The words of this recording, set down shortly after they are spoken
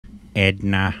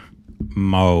Edna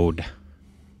Mode.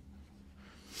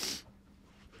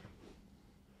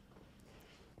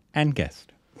 And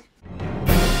guest.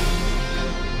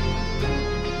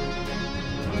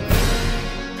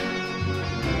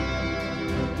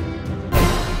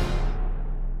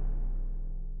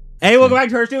 Hey, welcome back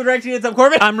to our Stupid Reaction. It's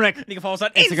Corbin. I'm Rick. You can follow us on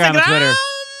Instagram and Twitter.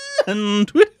 And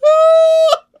Twitter.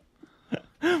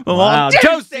 Wow,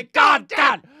 juicy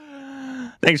content.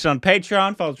 Thanks on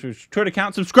Patreon. Follow us on Twitter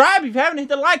account. Subscribe if you haven't hit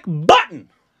the like button.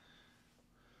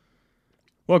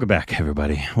 Welcome back,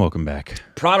 everybody. Welcome back.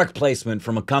 Product placement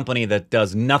from a company that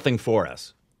does nothing for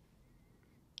us.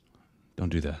 Don't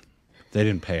do that. They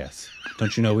didn't pay us.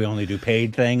 Don't you know we only do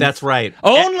paid things? That's right.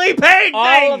 Only paid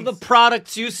All things! of the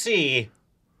products you see.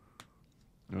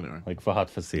 Like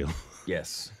Fahad Fasil.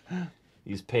 Yes.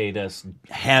 He's paid us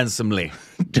handsomely.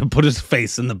 To put his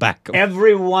face in the back.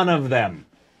 Every one of them.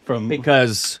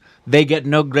 Because they get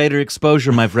no greater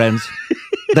exposure, my friends,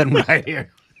 than right here.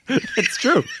 It's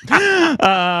true.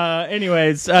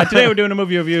 Anyways, today we're doing a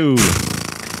movie review.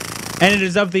 And it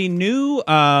is of the new,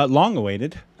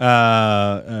 long-awaited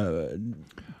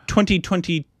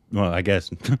 2020... Well, I guess.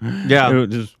 Yeah. It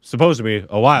was supposed to be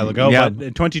a while ago, yeah.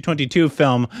 but 2022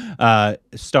 film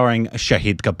starring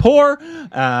Shahid Kapoor.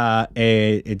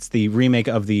 It's the remake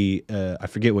of the, I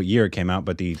forget what year it came out,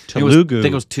 but the Telugu. I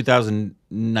think it was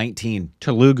 2019.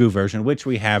 Telugu version, which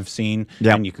we have seen,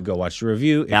 and you could go watch the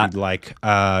review if you'd like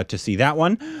to see that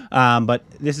one. But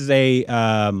this is a...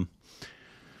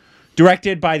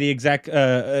 directed by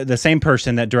the same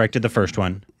person that directed the first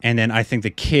one, and then I think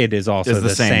the kid is also the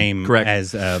same correct?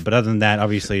 As. But other than that,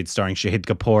 obviously, it's starring Shahid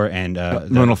Kapoor and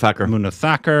Mrunal Thakur. Mrunal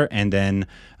Thakur, and then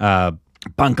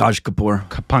Pankaj Kapoor.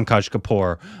 Pankaj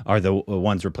Kapoor are the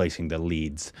ones replacing the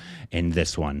leads in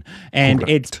this one, and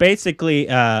it's basically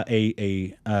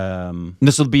this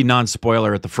will be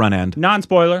non-spoiler at the front end.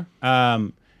 Non-spoiler.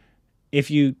 If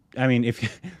you've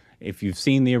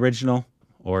seen the original,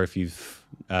 or if you've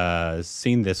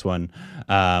seen this one,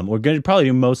 we're going to probably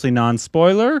do mostly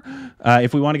non-spoiler.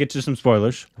 If we want to get to some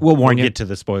spoilers, we'll warn you. Get to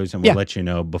the spoilers and we'll let you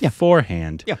know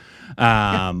beforehand.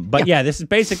 But this is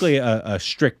basically a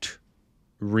strict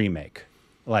remake,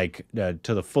 like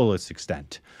to the fullest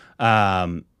extent.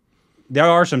 There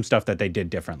are some stuff that they did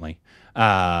differently,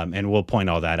 and we'll point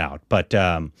all that out. But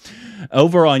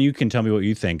overall, and you can tell me what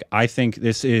you think. I think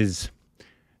this is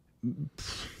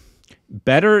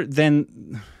better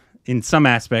than... in some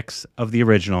aspects of the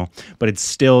original, but it's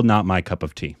still not my cup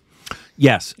of tea.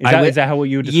 Yes. Is that how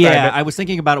you would describe it? Yeah, I was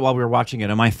thinking about it while we were watching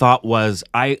it, and my thought was,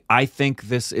 I think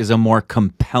this is a more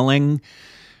compelling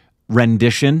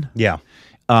rendition. Yeah.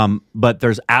 But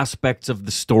there's aspects of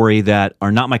the story that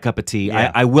are not my cup of tea.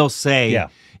 Yeah. I will say,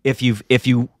 if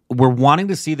you were wanting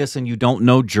to see this and you don't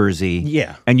know Jersey,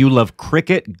 and you love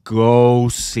cricket, go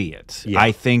see it. Yeah.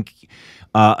 I think,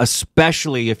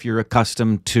 especially if you're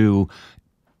accustomed to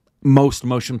most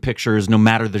motion pictures, no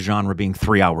matter the genre, being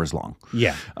 3 hours long.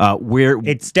 Yeah.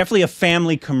 It's definitely a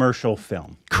family commercial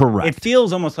film. Correct. It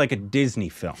feels almost like a Disney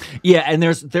film. Yeah, and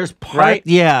there's part... Right?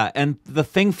 Yeah, and the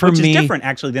thing for me... Which is different,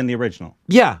 actually, than the original.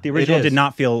 Yeah, the original did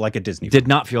not feel like a Disney film. Did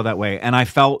not feel that way, and I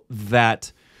felt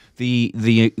that the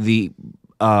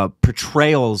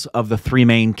portrayals of the three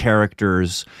main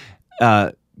characters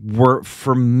were,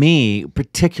 for me,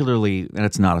 particularly, and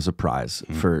it's not a surprise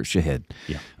for Shahid,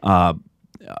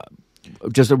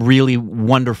 just a really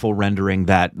wonderful rendering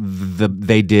that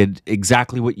they did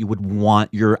exactly what you would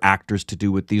want your actors to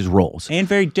do with these roles. And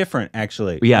very different,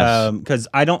 actually. Yes. Because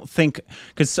I don't think...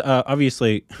 Because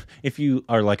obviously, if you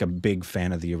are like a big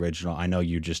fan of the original, I know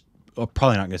you just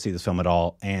probably not going to see this film at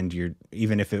all, and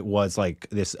even if it was like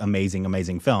this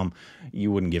amazing film,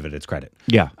 you wouldn't give it its credit.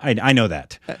 Yeah. I know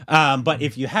that. But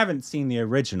if you haven't seen the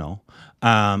original,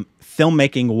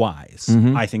 filmmaking wise,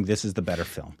 I think this is the better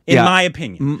film, in my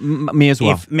opinion. Me as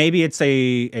well. If maybe it's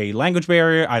a language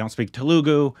barrier, I don't speak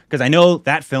Telugu, because I know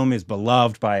that film is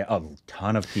beloved by a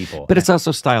ton of people. But it's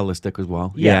also stylistic as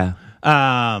well. Yeah.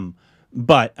 So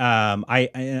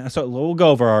we'll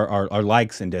go over our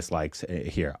likes and dislikes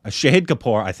here. Shahid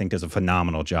Kapoor, I think, does a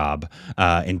phenomenal job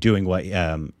in doing what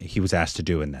he was asked to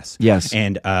do in this. Yes.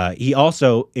 And he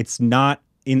also, it's not,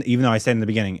 even though I said in the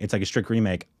beginning, it's like a strict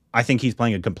remake, I think he's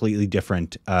playing a completely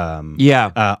different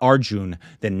Arjun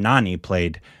than Nani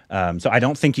played. So I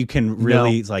don't think you can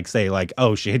really say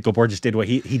oh, Shahid Kapoor just did what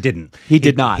he didn't. He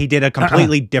did not. He did a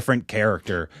completely different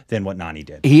character than what Nani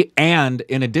did. And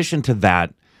in addition to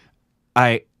that,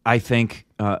 I think,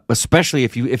 especially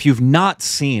if you've not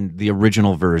seen the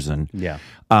original version,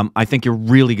 I think you're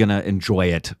really gonna enjoy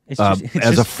it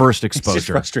as a first exposure. It's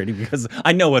just frustrating because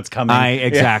I know what's coming.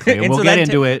 Exactly, and we'll so get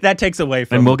into it. That takes away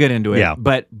from. And we'll get into it. Yeah.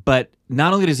 But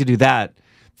not only does he do that,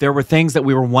 there were things that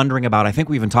we were wondering about. I think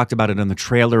we even talked about it in the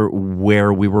trailer,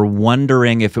 where we were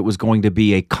wondering if it was going to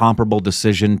be a comparable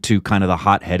decision to kind of the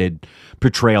hot-headed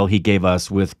portrayal he gave us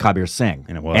with Kabir Singh.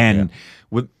 And it was,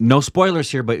 with no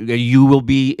spoilers here, but you will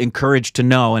be encouraged to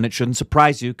know, and it shouldn't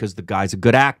surprise you because the guy's a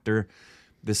good actor.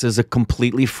 This is a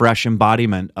completely fresh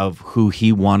embodiment of who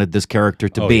he wanted this character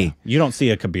to be. Yeah. You don't see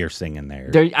a Kabir Singh in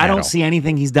there. I don't see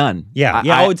anything he's done. Yeah.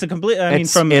 It's a complete. I mean,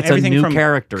 from it's everything a new from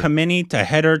character. Kamini to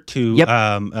Header to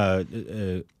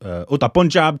Uta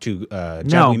Punjab to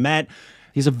Jab We Met.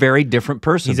 He's a very different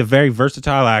person. He's a very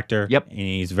versatile actor. Yep. And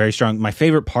he's very strong. My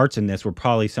favorite parts in this were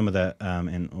probably some of the,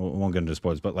 and we won't get into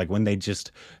spoilers, but like when they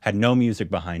just had no music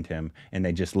behind him and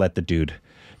they just let the dude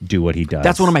do what he does.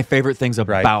 That's one of my favorite things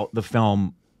about the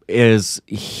film is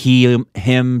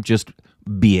him just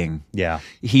being. Yeah.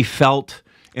 He felt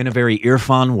in a very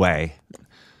Irfan way,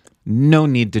 no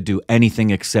need to do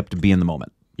anything except be in the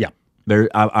moment. Yeah. There,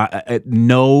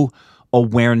 no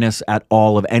awareness at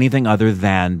all of anything other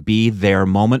than be there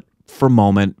moment for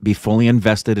moment, be fully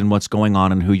invested in what's going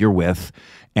on and who you're with,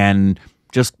 and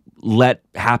just let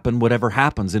happen whatever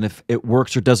happens. And if it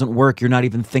works or doesn't work, you're not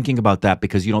even thinking about that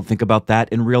because you don't think about that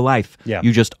in real life. Yeah.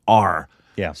 You just are.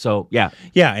 Yeah. So, yeah.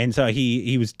 Yeah, and so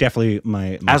he was definitely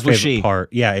my as was favorite she.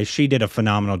 part. Yeah, she did a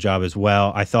phenomenal job as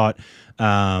well. I thought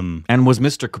and was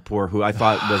Mr. Kapoor, who I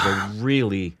thought was a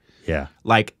really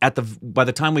like by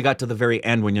the time we got to the very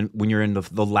end when you're in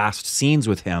the last scenes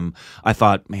with him, I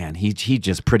thought, man, he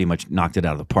just pretty much knocked it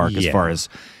out of the park as far as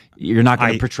you're not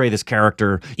going to portray this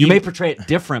character. You may portray it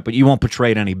different, but you won't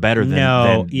portray it any better than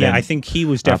I think he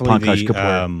was definitely Pankaj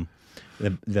Kapoor.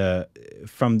 The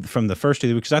from the first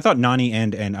two, because I thought Nani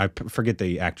and I forget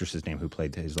the actress's name who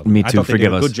played his love. Me too. I thought they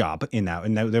Forgive did a us. good job in that,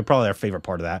 and they're probably our favorite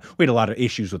part of that. We had a lot of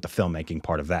issues with the filmmaking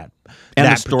part of that, and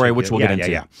the story, which we'll get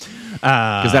into,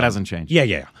 because that hasn't changed.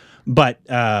 Yeah. But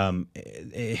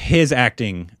his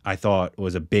acting, I thought,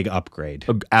 was a big upgrade.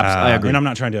 Absolutely, I agree. And I'm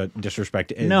not trying to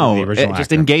disrespect the no, original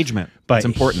just actor, engagement. but it's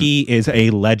important. He is a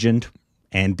legend.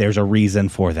 And there's a reason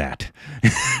for that,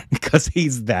 because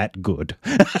he's that good.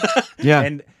 Yeah,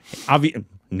 and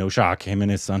no shock, him and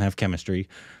his son have chemistry.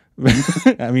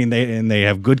 I mean, they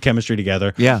have good chemistry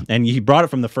together. Yeah, and he brought it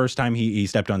from the first time he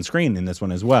stepped on screen in this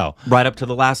one as well, right up to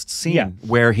the last scene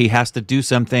where he has to do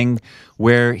something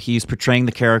where he's portraying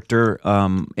the character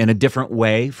in a different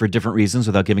way for different reasons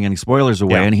without giving any spoilers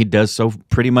away, and he does so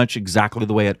pretty much exactly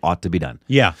the way it ought to be done.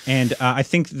 Yeah, and I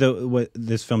think what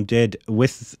this film did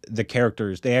with the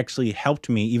characters, they actually helped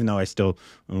me, even though I still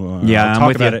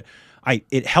talk about it.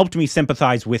 It helped me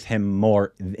sympathize with him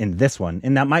more in this one,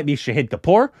 and that might be Shahid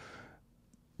Kapoor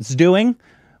doing,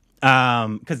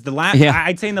 because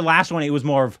I'd say in the last one it was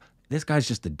more of, this guy's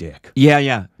just a dick.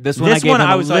 Yeah. This one I gave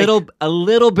him a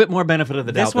little bit more benefit of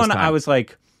the doubt. This one I was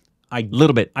like,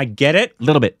 little bit. I get it,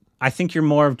 little bit. I think you're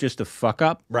more of just a fuck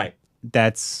up, right?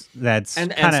 That's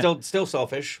and still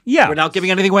selfish. Yeah, without giving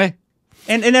anything away.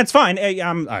 And that's fine.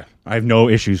 I have no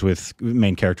issues with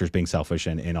main characters being selfish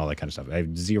and all that kind of stuff. I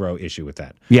have zero issue with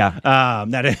that. Yeah.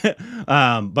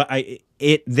 But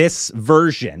this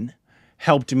version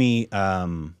helped me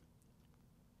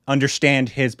understand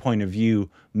his point of view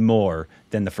more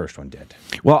than the first one did.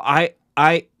 Well,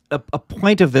 a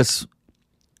point of this,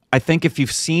 I think if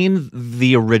you've seen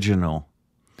the original,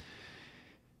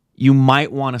 you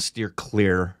might want to steer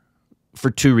clear for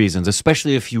two reasons,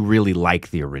 especially if you really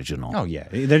like the original. Oh, yeah.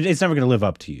 It's never going to live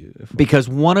up to you. Because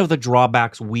one of the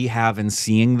drawbacks we have in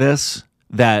seeing this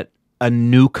that a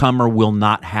newcomer will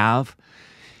not have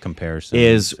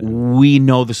is we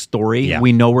know the story,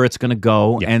 we know where it's going to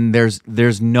go, and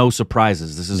there's no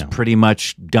surprises. This is pretty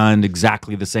much done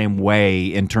exactly the same way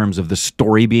in terms of the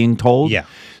story being told. Yeah.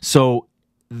 So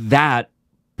that,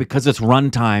 because its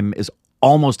runtime is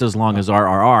almost as long as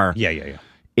RRR. Yeah.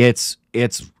 It's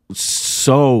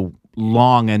so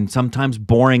long and sometimes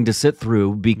boring to sit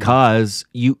through because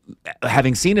you,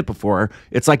 having seen it before,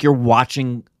 it's like you're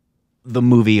watching the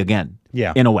movie again.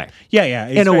 Yeah. In a way. Yeah.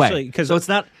 In a way. So it's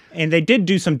not... And they did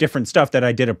do some different stuff that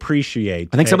I did appreciate.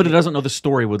 I think somebody that doesn't know the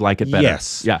story would like it better.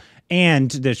 Yes. Yeah. And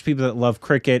there's people that love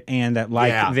cricket and that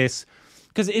like this.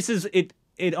 Because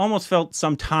it almost felt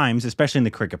sometimes, especially in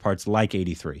the cricket parts, like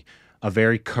 83. A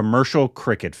very commercial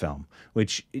cricket film,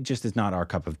 which just is not our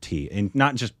cup of tea. And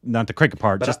not the cricket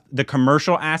part, just the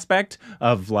commercial aspect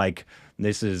of like,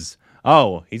 this is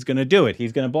oh, he's going to do it.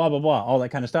 He's going to blah, blah, blah, all that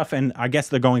kind of stuff. And I guess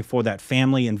they're going for that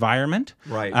family environment.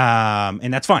 Right.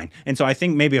 And that's fine. And so I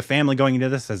think maybe a family going into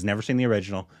this has never seen the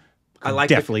original. I like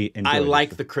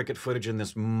the cricket footage in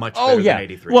this much better than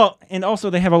 83. Well, and also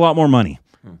they have a lot more money.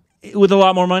 With a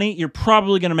lot more money, you're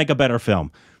probably going to make a better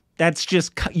film. That's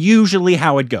just usually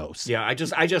how it goes. Yeah, I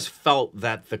just felt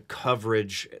that the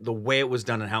coverage, the way it was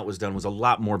done and how it was done was a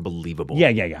lot more believable.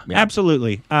 Yeah.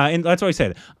 Absolutely. And that's what I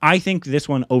said. I think this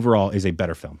one overall is a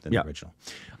better film than the original.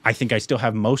 I think I still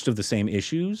have most of the same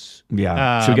issues.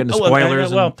 Yeah. Should we get into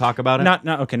spoilers and talk about it? Not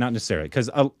necessarily, because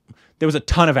there was a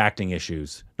ton of acting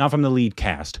issues, not from the lead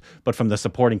cast, but from the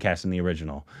supporting cast in the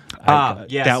original.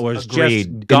 Yes, that was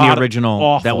agreed. just in the original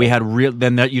awful. That we had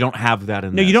then that you don't have that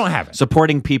in. No, this. you don't have it.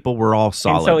 Supporting people were all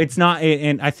solid. And so it's not.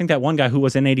 And I think that one guy who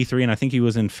was in 83, and I think he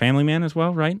was in Family Man as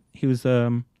well, right? He was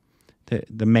the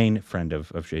main friend of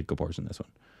Shahid Kapoor's in this one.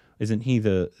 Isn't he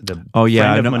the Oh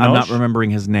yeah, friend of I'm not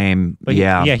remembering his name. But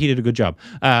he did a good job.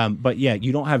 But yeah,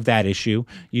 you don't have that issue.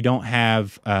 You don't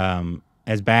have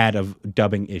as bad of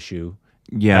dubbing issue.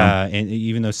 Yeah, and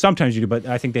even though sometimes you do, but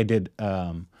I think they did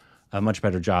a much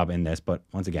better job in this. But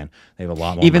once again, they have a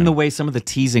lot more. Even money. the way some of the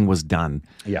teasing was done,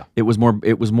 yeah, it was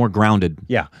more grounded.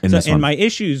 Yeah, in this one. And my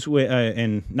issues with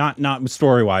and not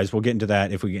story wise, we'll get into that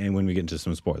when we get into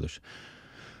some spoilers.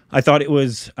 I thought it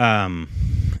was, and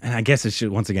I guess it should,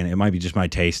 once again, it might be just my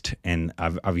taste, and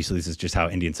obviously this is just how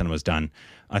Indian cinema is done.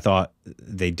 I thought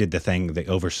they did the thing, the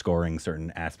overscoring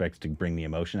certain aspects to bring the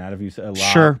emotion out of you a lot.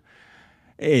 Sure.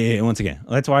 Once again,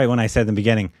 that's why when I said in the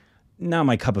beginning, not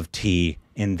my cup of tea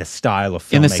in the style of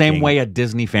filmmaking. In the same way a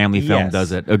Disney family film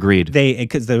does it. Agreed.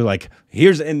 Because they were like,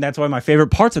 and that's why my favorite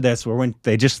parts of this were when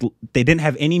they didn't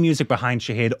have any music behind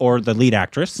Shahid or the lead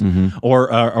actress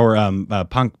or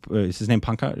is his name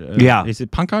Pankaj? Yeah. Is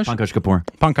it Pankaj? Pankaj Kapoor.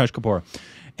 Pankaj Kapoor.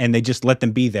 And they just let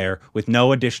them be there with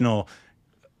no additional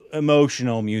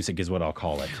emotional music is what I'll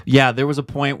call it. Yeah, there was a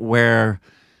point where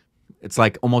it's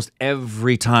like almost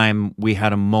every time we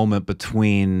had a moment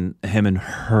between him and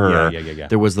her,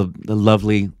 there was the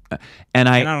lovely, and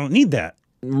I don't need that.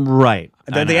 Right.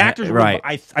 The actors, right?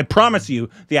 I promise you,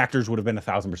 the actors would have been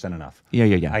 1,000% enough. Yeah.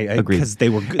 I agree, because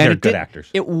they're good actors.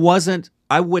 It wasn't.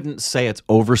 I wouldn't say it's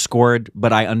overscored,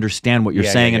 but I understand what you're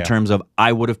saying in terms of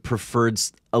I would have preferred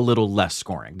a little less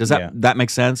scoring. Does that make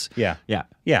sense? Yeah.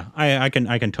 I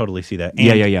can totally see that.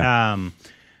 And,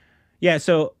 yeah.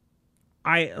 So.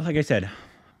 Like I said,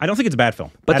 I don't think it's a bad film.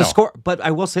 But the score, but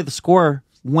I will say the score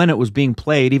when it was being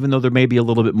played, even though there may be a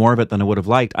little bit more of it than I would have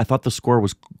liked, I thought the score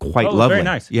was quite lovely. Very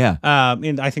nice. Yeah.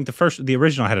 And I think the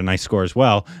original had a nice score as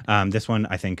well. This one,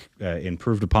 I think,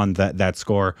 improved upon that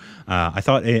score. I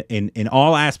thought in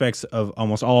all aspects of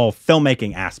almost all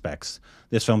filmmaking aspects,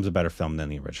 this film's a better film than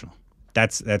the original.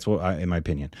 That's what, in my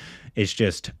opinion. It's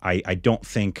just I don't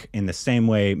think in the same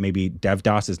way maybe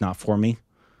Devdas is not for me,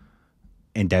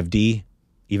 and Dev D.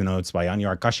 Even though it's by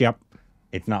Anyar Kashyap,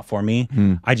 it's not for me.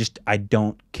 I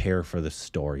don't care for the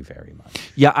story very much.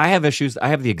 Yeah, I have issues. I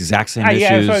have the exact same issues.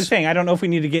 Yeah, that's what I was saying. I don't know if we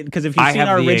need to get, because if you've seen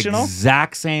our original, I have the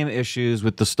exact same issues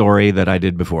with the story that I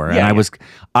did before, and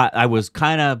I was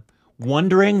kind of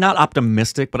wondering, not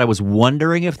optimistic, but I was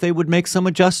wondering if they would make some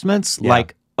adjustments. Yeah.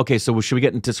 Like, okay, so should we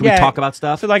get into? Should we talk about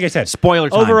stuff? So, like I said, spoiler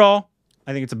time. Overall,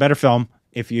 I think it's a better film.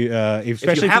 If you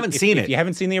haven't seen it, if you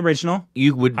haven't seen the original,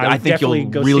 you would. I think you'll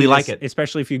really like it,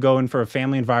 especially if you go in for a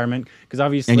family environment, because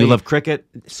obviously, and you love cricket.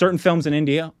 Certain films in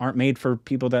India aren't made for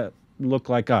people that look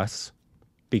like us,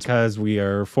 because we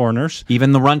are foreigners.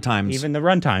 Even the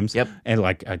runtimes. Yep. And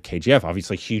like KGF,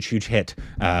 obviously huge hit.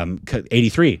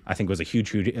 83, I think, was a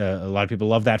huge. A lot of people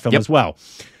love that film as well.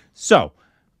 So,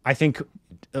 I think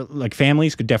like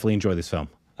families could definitely enjoy this film.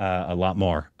 A lot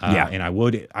more. And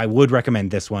I would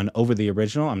recommend this one over the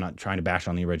original. I'm not trying to bash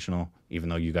on the original, even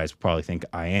though you guys probably think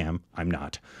I am. I'm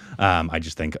not. I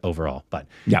just think overall. But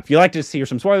if you like to hear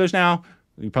some spoilers now,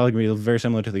 you're probably going to be very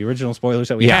similar to the original spoilers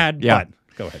that we had. Yeah. But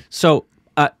go ahead. So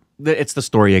it's the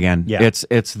story again. Yeah.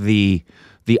 It's the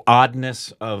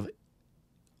oddness of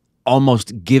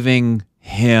almost giving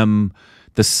him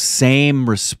the same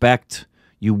respect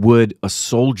you would a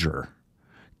soldier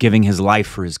giving his life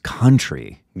for his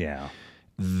country. Yeah.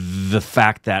 The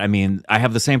fact that, I mean, I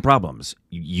have the same problems.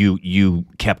 You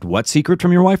kept what secret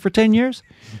from your wife for 10 years?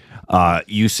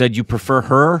 You said you prefer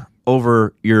her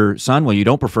over your son. Well, you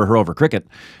don't prefer her over cricket.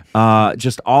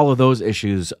 Just all of those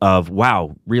issues of,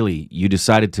 wow, really, you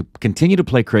decided to continue to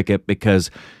play cricket because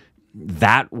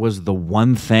that was the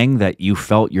one thing that you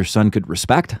felt your son could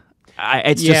respect?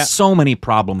 It's just so many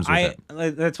problems with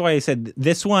it. That's why I said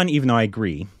this one, even though I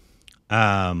agree,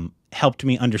 helped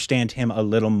me understand him a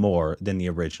little more than the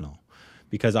original,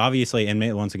 because obviously,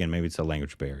 and once again, maybe it's a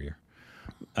language barrier,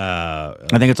 I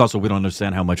think it's also we don't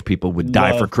understand how much people would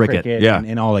die for cricket. Yeah,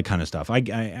 and all that kind of stuff. I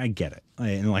get it.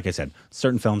 And like I said,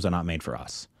 certain films are not made for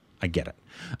us. I get it.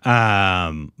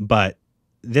 But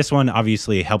this one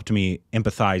obviously helped me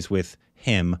empathize with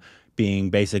him being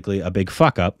basically a big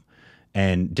fuck up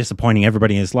and disappointing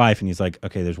everybody in his life. And he's like,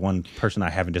 okay, there's one person I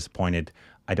haven't disappointed.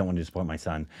 I don't want to disappoint my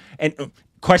son. And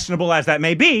questionable as that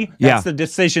may be, that's the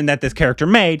decision that this character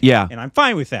made. Yeah. And I'm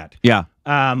fine with that. Yeah.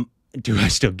 Do I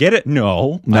still get it?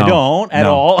 No, I don't at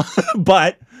all.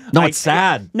 But no, it's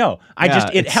sad.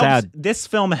 It helps. Sad. This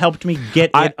film helped me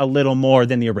get it a little more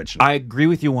than the original. I agree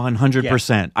with you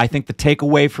 100%. I think the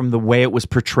takeaway from the way it was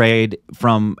portrayed,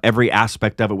 from every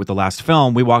aspect of it with the last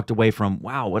film, we walked away from,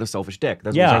 wow, what a selfish dick.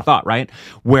 That's what I thought, right?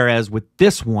 Whereas with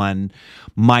this one,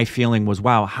 my feeling was,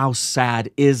 wow, how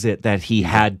sad is it that he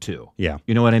had to? Yeah.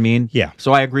 You know what I mean? Yeah.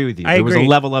 So I agree with you. There was a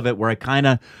level of it where I kind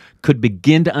of could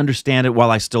begin to understand it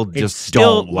while I still just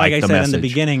don't like the message. Like I said in the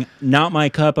beginning, not my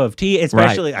cup of tea.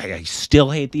 Especially, I still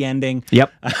hate the ending.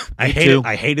 Yep. I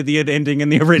hated the ending in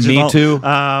the original. Me too.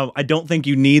 I don't think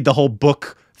you need the whole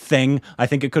book thing. I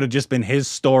think it could have just been his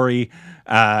story,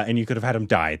 and you could have had him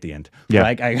die at the end. Yeah.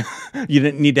 Like you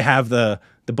didn't need to have the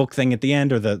book thing at the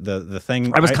end or the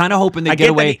thing. I was kind of hoping they'd get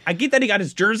away. I get that he got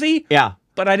his jersey. Yeah.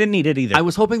 But I didn't need it either. I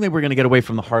was hoping they were going to get away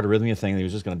from the heart arrhythmia thing. He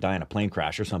was just going to die in a plane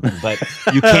crash or something. But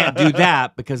you can't do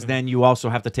that because then you also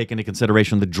have to take into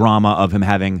consideration the drama of him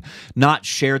having not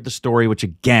shared the story, which,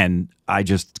 again, I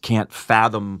just can't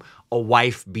fathom a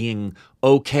wife being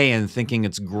okay and thinking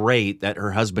it's great that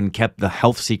her husband kept the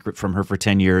health secret from her for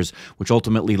 10 years, which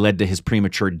ultimately led to his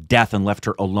premature death and left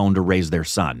her alone to raise their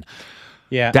son.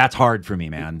 Yeah. That's hard for me,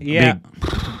 man. Yeah.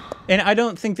 And I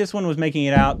don't think this one was making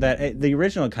it out that the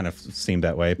original kind of seemed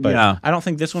that way, but I don't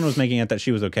think this one was making it that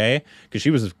she was okay because she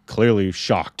was clearly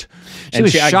shocked. She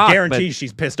was shocked. I guarantee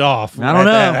she's pissed off. I don't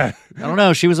know. I don't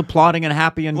know. She was applauding and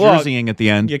happy and jerseying at the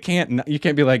end. You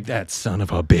can't be like that son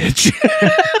of a bitch.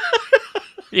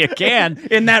 You can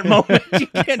in that moment. You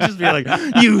can't just be like,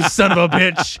 you son of a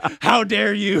bitch. How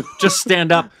dare you? Just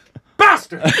stand up,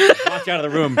 bastard. Walk out of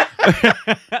the room.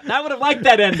 I would have liked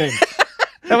that ending.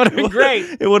 That would have been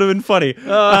great. It would have been funny.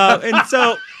 And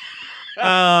so,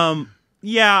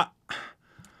 yeah,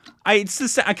 it's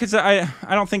the because I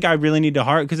don't think I really need to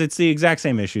heart because it's the exact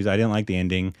same issues. I didn't like the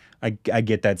ending. I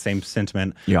get that same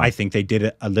sentiment. Yeah. I think they did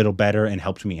it a little better and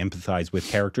helped me empathize with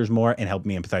characters more and helped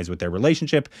me empathize with their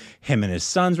relationship, him and his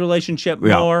son's relationship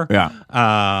more,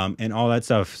 and all that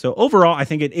stuff. So overall, I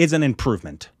think it is an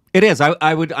improvement. It is.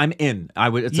 I'm in.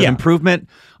 It's an improvement.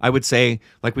 I would say,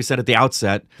 like we said at the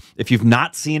outset, if you've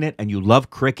not seen it and you love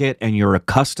cricket and you're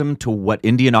accustomed to what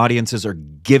Indian audiences are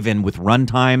given with run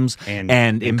times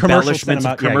and embellishments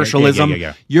of commercialism,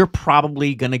 you're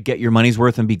probably going to get your money's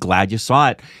worth and be glad you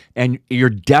saw it. And you're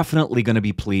definitely going to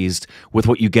be pleased with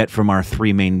what you get from our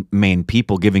three main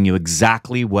people, giving you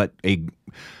exactly what a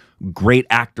great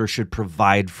actor should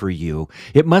provide for you.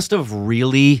 It must have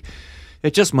really...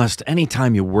 It just must,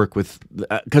 anytime you work with,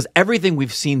 because everything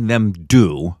we've seen them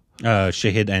do,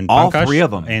 Shahid and all Pankaj, three of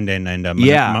them,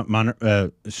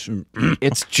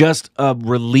 it's just a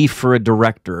relief for a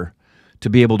director to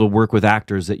be able to work with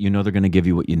actors that you know they're going to give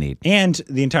you what you need. And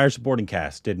the entire supporting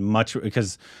cast did much,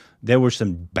 because there were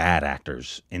some bad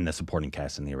actors in the supporting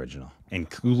cast in the original,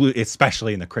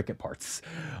 especially in the cricket parts.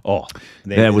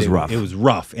 That was rough. It was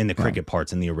rough in the cricket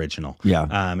parts in the original. Yeah,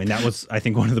 and that was, I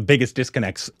think, one of the biggest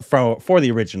disconnects for the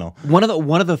original. One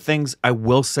of the things I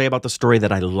will say about the story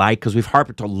that I like, because we've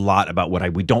harped a lot about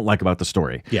what we don't like about the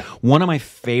story. Yeah, one of my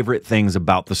favorite things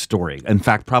about the story, in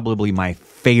fact, probably my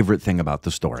favorite thing about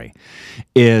the story,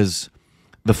 is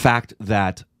the fact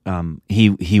that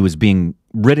he was being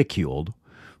ridiculed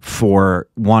for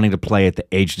wanting to play at the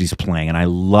age that he's playing. And I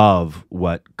love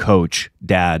what Coach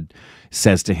Dad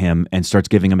says to him and starts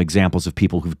giving him examples of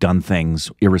people who've done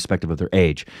things irrespective of their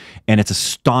age. And it's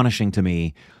astonishing to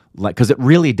me, like, because it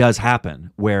really does happen,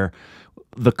 where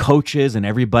the coaches and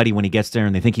everybody, when he gets there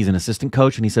and they think he's an assistant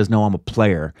coach and he says, no, I'm a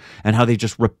player, and how they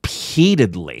just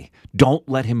repeatedly don't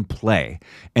let him play.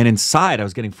 And inside I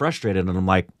was getting frustrated and I'm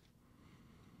like,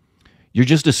 you're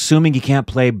just assuming he can't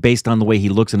play based on the way he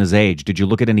looks and his age. Did you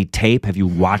look at any tape? Have you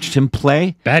watched him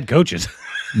play? Bad coaches.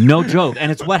 No joke.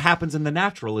 And it's what happens in The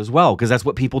Natural as well, because that's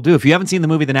what people do. If you haven't seen the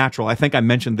movie The Natural, I think I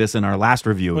mentioned this in our last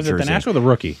review. Was it The Natural or The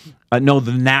Rookie? No,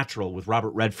 The Natural with Robert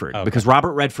Redford. Okay. Because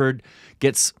Robert Redford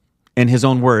gets, in his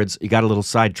own words, he got a little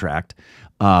sidetracked,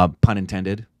 pun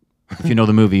intended. If you know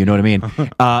the movie, you know what I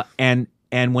mean. And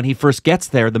And when he first gets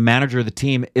there, the manager of the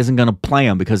team isn't going to play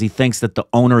him because he thinks that the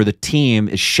owner of the team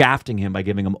is shafting him by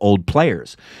giving him old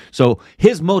players. So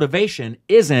his motivation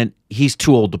isn't he's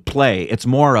too old to play. It's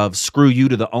more of screw you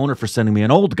to the owner for sending me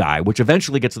an old guy, which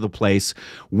eventually gets to the place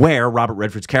where Robert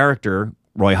Redford's character,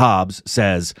 Roy Hobbs,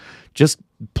 says, just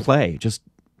play. Just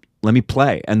let me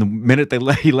play. And the minute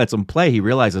he lets him play, he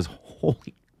realizes,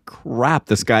 holy crap,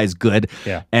 this guy's good,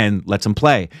 and lets him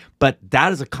play. But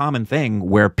that is a common thing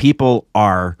where people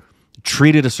are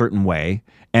treated a certain way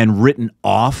and written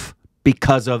off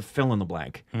because of fill in the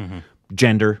blank.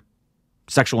 Gender,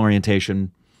 sexual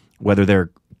orientation, whether they're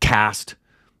caste,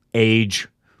 age,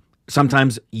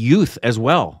 sometimes youth as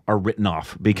well are written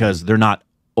off because they're not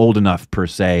old enough per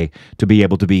se to be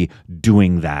able to be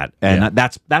doing that. And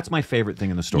that's my favorite thing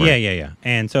in the story. Yeah.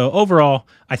 And so overall,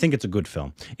 I think it's a good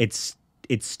film.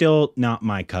 It's still not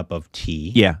my cup of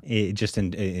tea. Yeah. It just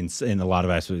in a lot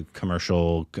of aspects,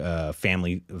 commercial,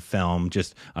 family film,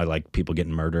 just I like people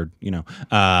getting murdered, you know.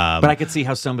 But I could see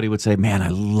how somebody would say, man, I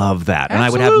love that. Absolutely. And I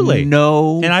would have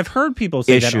no And I've heard people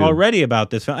say issue. that already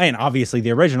about this film. And obviously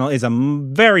the original is a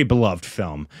very beloved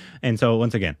film. And so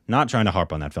once again, not trying to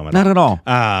harp on that film at all.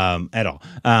 At all.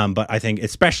 But I think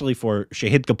especially for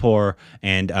Shahid Kapoor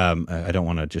and I don't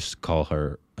want to just call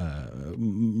her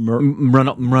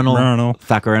Mrunal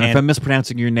Thakur. And if I'm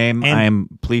mispronouncing your name,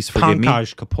 please forgive me.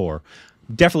 Pankaj Kapoor.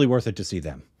 Definitely worth it to see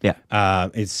them. Yeah.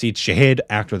 See Shahid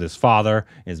act with his father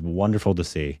is wonderful to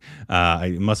see.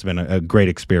 It must have been a great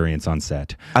experience on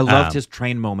set. I loved his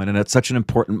train moment, and it's such an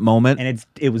important moment. And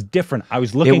it was different. I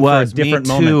was looking for a different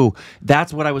moment. Too.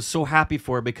 That's what I was so happy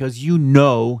for, because he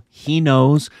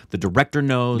knows, the director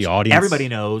knows, the audience, everybody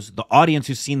knows, the audience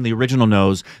who's seen the original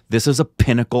knows this is a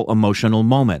pinnacle emotional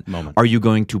moment. Are you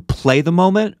going to play the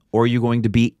moment, or are you going to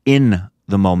be in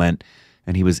the moment?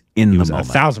 And he was in the moment.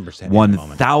 1,000%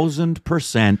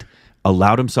 1,000%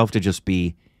 allowed himself to just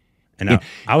be. And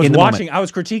I was watching. I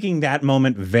was critiquing that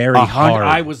moment very hard.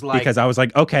 I was like, because I was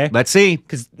like, okay, let's see,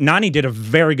 because Nani did a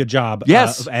very good job.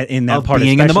 Yes, in that of part,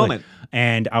 being especially. in the moment.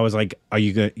 And I was like, are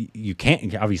you good? You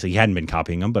can't. Obviously, he hadn't been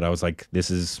copying him, but I was like,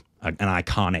 this is an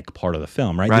iconic part of the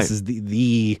film, right? This is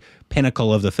the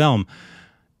pinnacle of the film.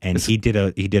 And he did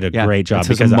a great job,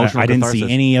 because I didn't see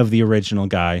any of the original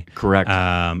guy. Correct.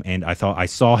 And I thought I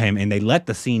saw him, and they let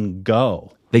the scene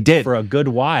go. They did for a good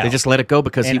while. They just let it go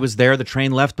because he was there. The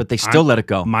train left, but they still let it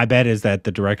go. My bet is that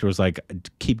the director was like,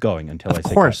 "Keep going until I say." Of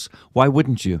course. Why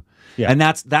wouldn't you? Yeah. And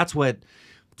that's what.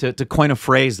 To coin a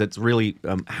phrase that's really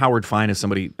Howard Fine is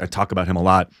somebody, I talk about him a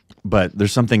lot, but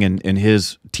there's something in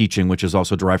his teaching, which is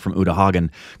also derived from Uta Hagen,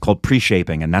 called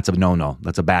pre-shaping, and that's a no-no.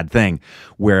 That's a bad thing,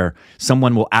 where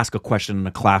someone will ask a question in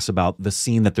a class about the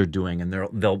scene that they're doing, and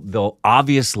they'll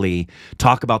obviously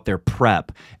talk about their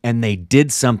prep, and they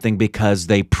did something because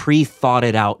they pre-thought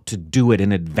it out to do it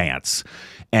in advance.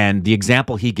 And the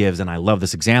example he gives, and I love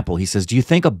this example, he says, do you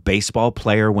think a baseball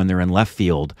player, when they're in left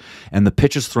field and the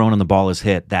pitch is thrown and the ball is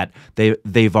hit, that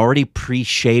they've already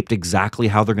pre-shaped exactly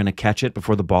how they're going to catch it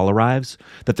before the ball arrives?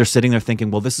 That they're sitting there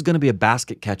thinking, well, this is going to be a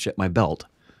basket catch at my belt.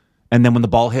 And then when the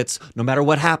ball hits, no matter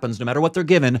what happens, no matter what they're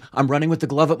given, I'm running with the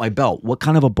glove at my belt. What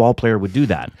kind of a ball player would do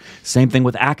that? Same thing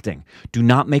with acting. Do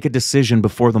not make a decision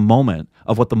before the moment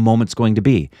of what the moment's going to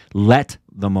be. Let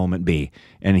the moment be.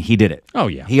 And he did it. Oh,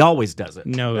 yeah. He always does it.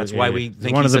 No, that's why we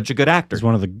think he's such a good actor. He's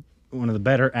one of the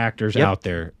better actors out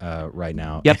there right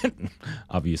now. Yep.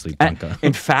 Obviously, Panka.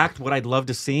 In fact, what I'd love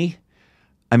to see,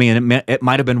 I mean, it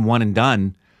might have been one and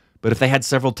done, but if they had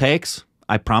several takes,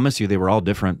 I promise you they were all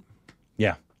different.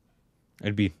 Yeah.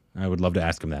 I would love to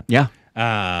ask him that. Yeah.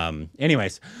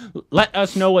 Anyways, let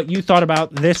us know what you thought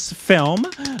about this film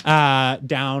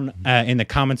down in the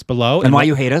comments below. And why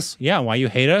you hate us. Yeah, why you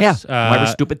hate us. Yeah, why we're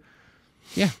stupid.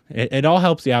 Yeah, it all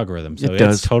helps the algorithm, so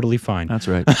it's totally fine. That's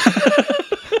right.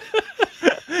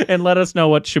 And let us know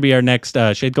what should be our next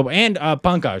Shahid Kapoor and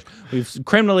Pankaj. We've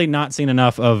criminally not seen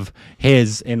enough of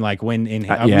his in like when in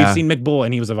we've seen McBull,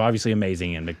 and he was obviously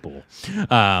amazing in McBull.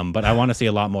 But I want to see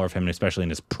a lot more of him, especially in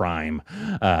his prime.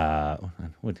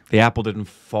 The apple didn't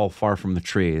fall far from the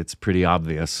tree. It's pretty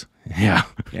obvious. Yeah,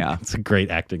 yeah. It's a great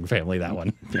acting family, that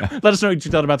one. Yeah. Let us know what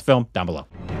you thought about the film down below.